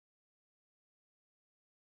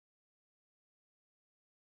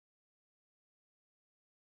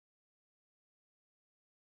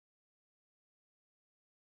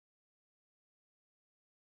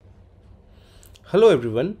Hello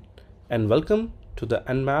everyone and welcome to the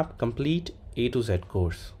Nmap Complete A to Z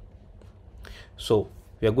course. So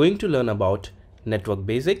we are going to learn about network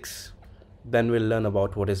basics, then we'll learn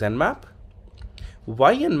about what is Nmap,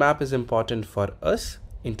 why Nmap is important for us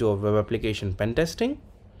into a web application pen testing,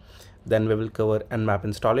 then we will cover Nmap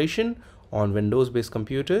installation on Windows based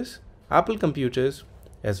computers, Apple computers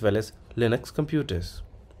as well as Linux computers.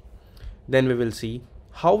 Then we will see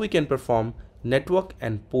how we can perform network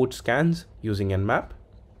and port scans using Nmap.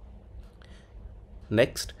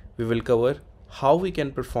 Next, we will cover how we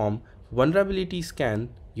can perform vulnerability scan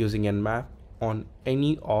using Nmap on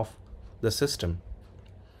any of the system.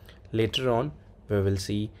 Later on, we will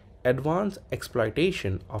see advanced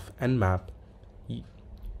exploitation of Nmap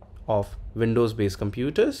of Windows-based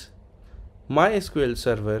computers, MySQL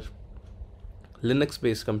server,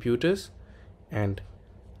 Linux-based computers, and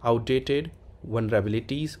outdated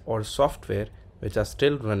vulnerabilities or software which are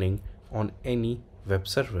still running on any web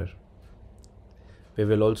server. We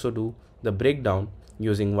will also do the breakdown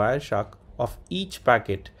using Wireshark of each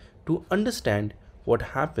packet to understand what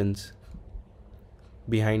happens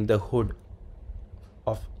behind the hood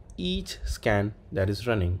of each scan that is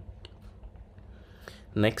running.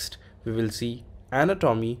 Next, we will see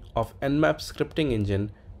anatomy of Nmap scripting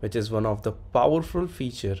engine, which is one of the powerful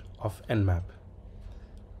feature of Nmap.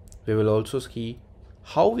 We will also see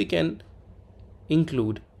how we can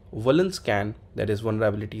include vuln scan, that is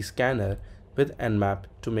vulnerability scanner, with Nmap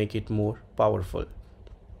to make it more powerful.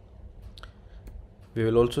 We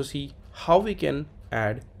will also see how we can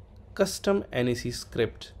add custom NAC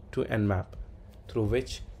script to Nmap, through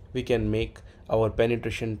which we can make our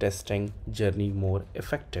penetration testing journey more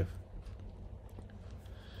effective.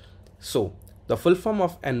 So, the full form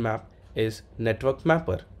of Nmap is Network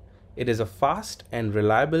Mapper. It is a fast and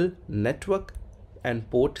reliable network and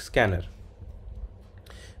port scanner.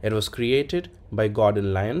 It was created by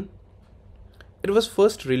Gordon Lyon. It was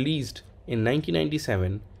first released in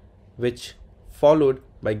 1997, which followed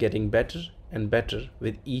by getting better and better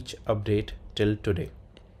with each update till today.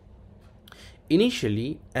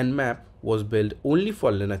 Initially, Nmap was built only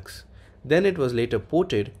for Linux. Then it was later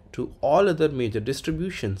ported to all other major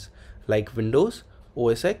distributions like Windows,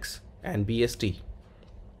 OS X, and BSD.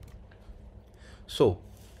 So,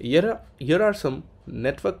 here are some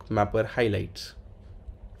network mapper highlights.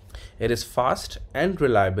 It is fast and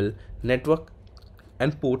reliable network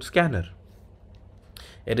and port scanner.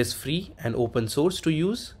 It is free and open source to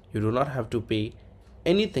use. You do not have to pay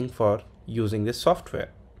anything for using this software.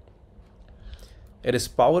 It is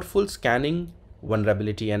powerful scanning,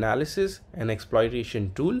 vulnerability analysis, and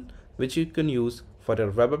exploitation tool which you can use for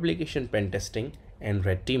your web application pen testing and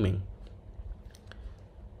red teaming.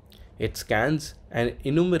 It scans and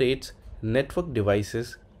enumerates network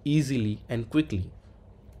devices easily and quickly.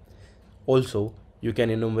 Also, you can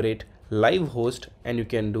enumerate live host and you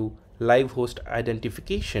can do live host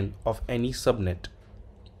identification of any subnet.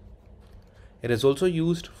 It is also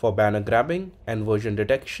used for banner grabbing and version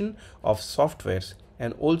detection of softwares,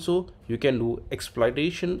 and also you can do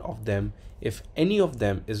exploitation of them if any of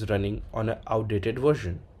them is running on an outdated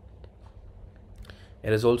version.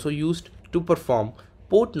 It is also used to perform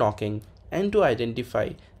port knocking and to identify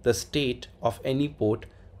the state of any port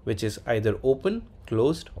which is either open,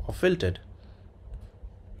 closed, or filtered.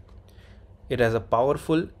 It has a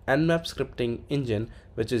powerful Nmap scripting engine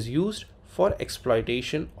which is used for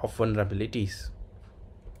exploitation of vulnerabilities.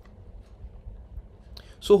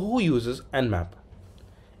 So who uses Nmap?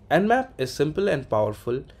 Nmap is simple and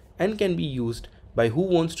powerful and can be used by who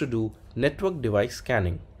wants to do network device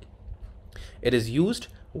scanning. It is used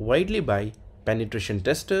widely by penetration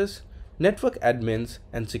testers, network admins,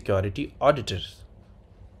 and security auditors.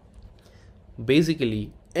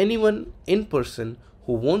 Basically, anyone in person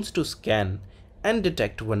who wants to scan and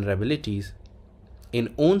detect vulnerabilities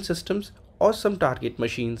in own systems or some target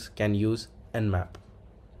machines can use Nmap.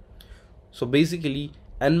 So basically,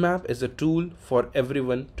 Nmap is a tool for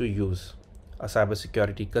everyone to use. A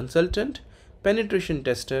cybersecurity consultant, penetration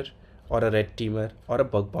tester, or a red teamer, or a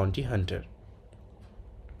bug bounty hunter.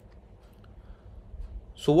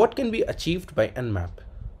 So what can be achieved by Nmap?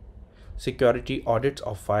 Security audits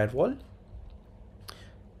of firewall,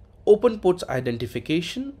 open ports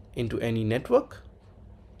identification into any network,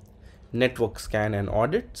 network scan and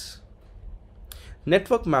audits,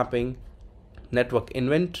 network mapping, network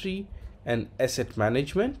inventory and asset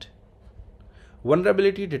management,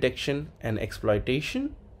 vulnerability detection and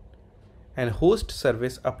exploitation, and host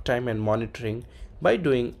service uptime and monitoring by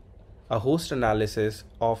doing a host analysis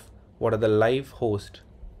of what are the live hosts.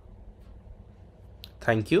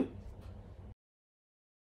 Thank you.